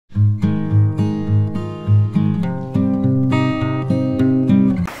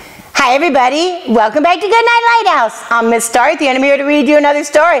Hi everybody, welcome back to Goodnight Lighthouse. I'm Miss Dorothy and I'm here to read you another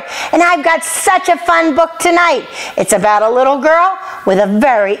story. And I've got such a fun book tonight. It's about a little girl with a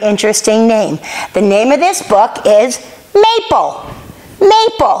very interesting name. The name of this book is Maple.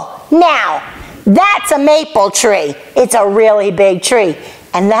 Maple. Now, that's a maple tree. It's a really big tree.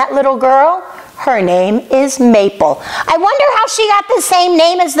 And that little girl, her name is Maple. I wonder how she got the same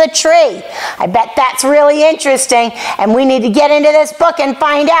name as the tree. I bet that's really interesting, and we need to get into this book and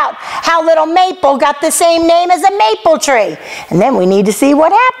find out how little Maple got the same name as a maple tree. And then we need to see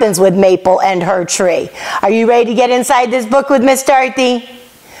what happens with Maple and her tree. Are you ready to get inside this book with Miss Dorothy?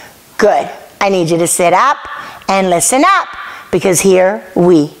 Good. I need you to sit up and listen up, because here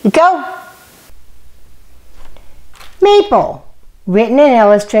we go. Maple. Written and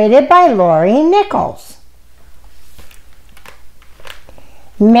illustrated by Lori Nichols.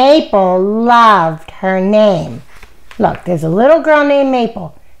 Maple loved her name. Look, there's a little girl named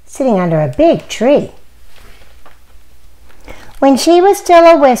Maple sitting under a big tree. When she was still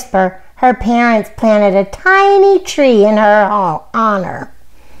a whisper, her parents planted a tiny tree in her honor.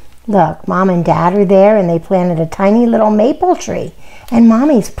 Look, Mom and Dad are there and they planted a tiny little maple tree. And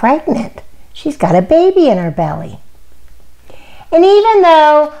Mommy's pregnant. She's got a baby in her belly. And even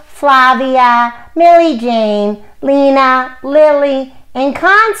though Flavia, Millie Jane, Lena, Lily, and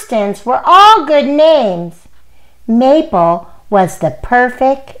Constance were all good names, Maple was the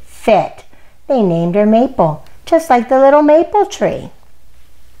perfect fit. They named her Maple, just like the little maple tree.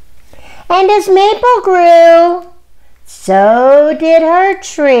 And as Maple grew, so did her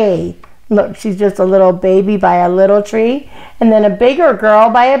tree. Look, she's just a little baby by a little tree, and then a bigger girl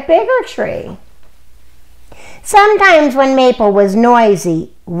by a bigger tree. Sometimes when Maple was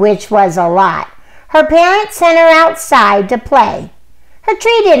noisy, which was a lot, her parents sent her outside to play. Her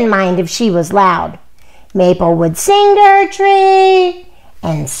tree didn't mind if she was loud. Maple would sing to her tree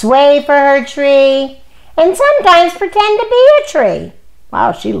and sway for her tree and sometimes pretend to be a tree.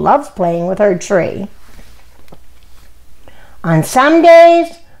 Wow, she loves playing with her tree. On some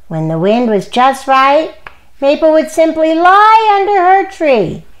days, when the wind was just right, Maple would simply lie under her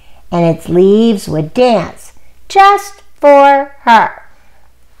tree and its leaves would dance just for her.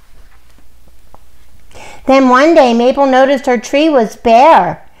 Then one day, Maple noticed her tree was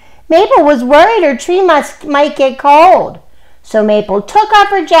bare. Maple was worried her tree might get cold. So Maple took off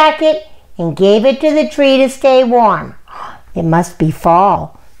her jacket and gave it to the tree to stay warm. It must be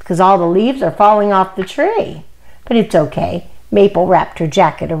fall because all the leaves are falling off the tree. But it's okay. Maple wrapped her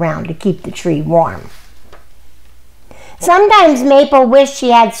jacket around to keep the tree warm. Sometimes Maple wished she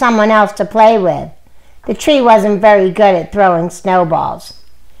had someone else to play with. The tree wasn't very good at throwing snowballs.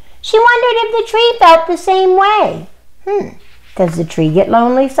 She wondered if the tree felt the same way. Does the tree get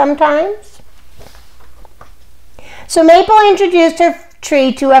lonely sometimes? So Maple introduced her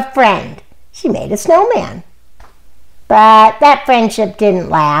tree to a friend. She made a snowman. But that friendship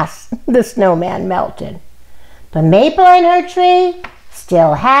didn't last. The snowman melted. But Maple and her tree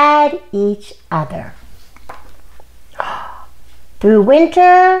still had each other. Through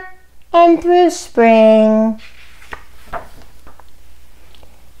winter and through spring.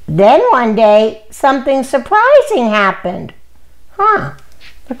 Then one day, something surprising happened.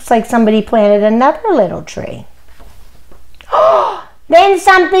 Looks like somebody planted another little tree. Then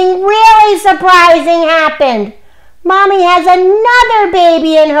something really surprising happened. Mommy has another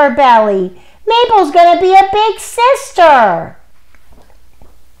baby in her belly. Maple's gonna be a big sister.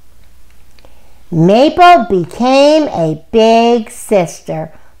 Maple became a big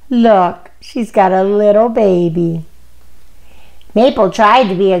sister. Look, she's got a little baby. Maple tried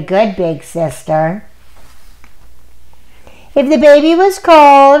to be a good big sister. If the baby was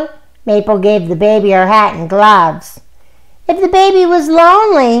cold, Maple gave the baby her hat and gloves. If the baby was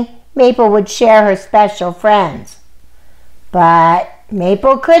lonely, Maple would share her special friends. But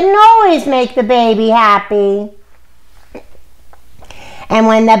Maple couldn't always make the baby happy. And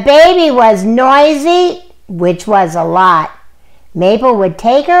when the baby was noisy, which was a lot, Maple would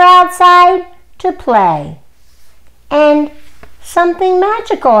take her outside to play. And something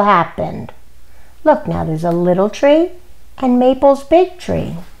magical happened. Look, now there's a little tree and Maple's big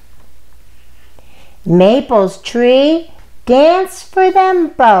tree. Maple's tree danced for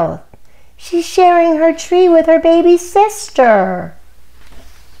them both. She's sharing her tree with her baby sister.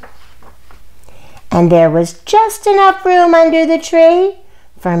 And there was just enough room under the tree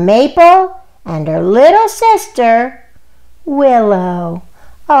for Maple and her little sister, Willow.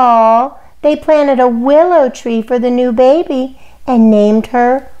 Oh, they planted a willow tree for the new baby and named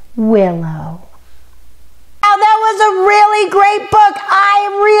her Willow. Wow, that was a really great book. I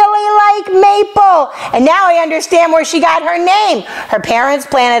really like Maple. And now I understand where she got her name. Her parents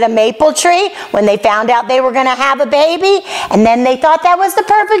planted a maple tree when they found out they were going to have a baby, and then they thought that was the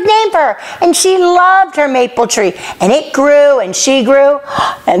perfect name for her. And she loved her maple tree, and it grew and she grew,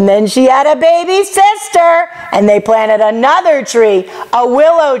 and then she had a baby sister, and they planted another tree, a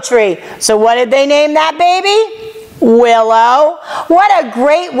willow tree. So what did they name that baby? Willow. What a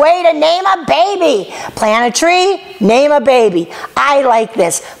great way to name a baby. Plant a tree, name a baby. I like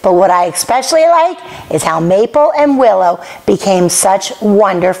this, but what I especially like is how Maple and Willow became such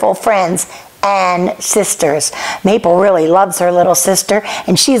wonderful friends and sisters. Maple really loves her little sister,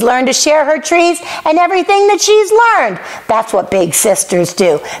 and she's learned to share her trees and everything that she's learned. That's what big sisters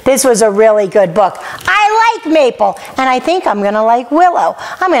do. This was a really good book. I like Maple, and I think I'm going to like Willow.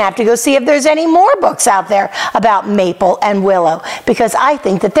 I'm going to have to go see if there's any more books out there about Maple and Willow, because I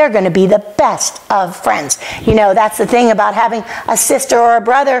think that they're going to be the best of friends. You know, that's the thing about having a sister or a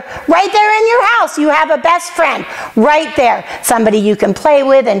brother right there in your house. You have a best friend right there, somebody you can play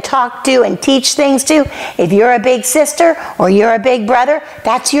with and talk to and teach things to. If you're a big sister or you're a big brother,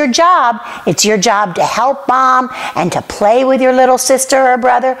 that's your job. It's your job to help mom and to play with your little sister or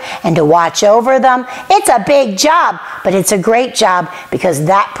brother and to watch over them. It's a big job, but it's a great job because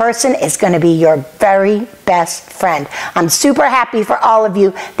that person is going to be your very best friend. I'm super happy for all of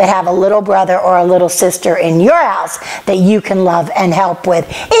you that have a little brother or a little sister in your house that you can love and help with,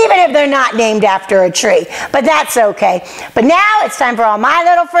 even if they're not named after a tree. But that's okay. But now it's time for all my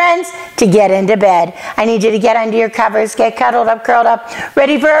little friends to get into bed. I need you to get under your covers, get cuddled up, curled up,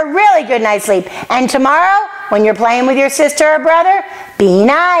 ready for a really good night's sleep. And tomorrow, when you're playing with your sister or brother, be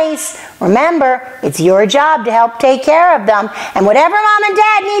nice. Remember, it's your job to help take care of them. And whatever mom and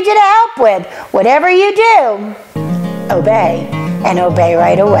dad need you to help with, whatever you do, obey, and obey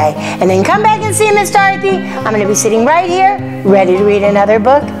right away. And then come back and see Miss Dorothy. I'm going to be sitting right here, ready to read another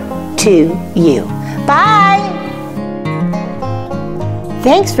book to you. Bye!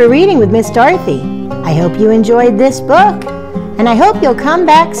 Thanks for reading with Miss Dorothy. I hope you enjoyed this book, and I hope you'll come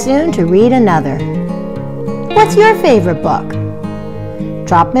back soon to read another. What's your favorite book?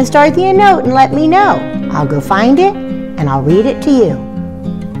 Drop Miss Dorothy a note and let me know. I'll go find it, and I'll read it to you.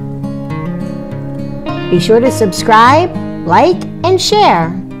 Be sure to subscribe, like, and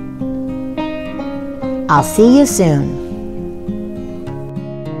share. I'll see you soon.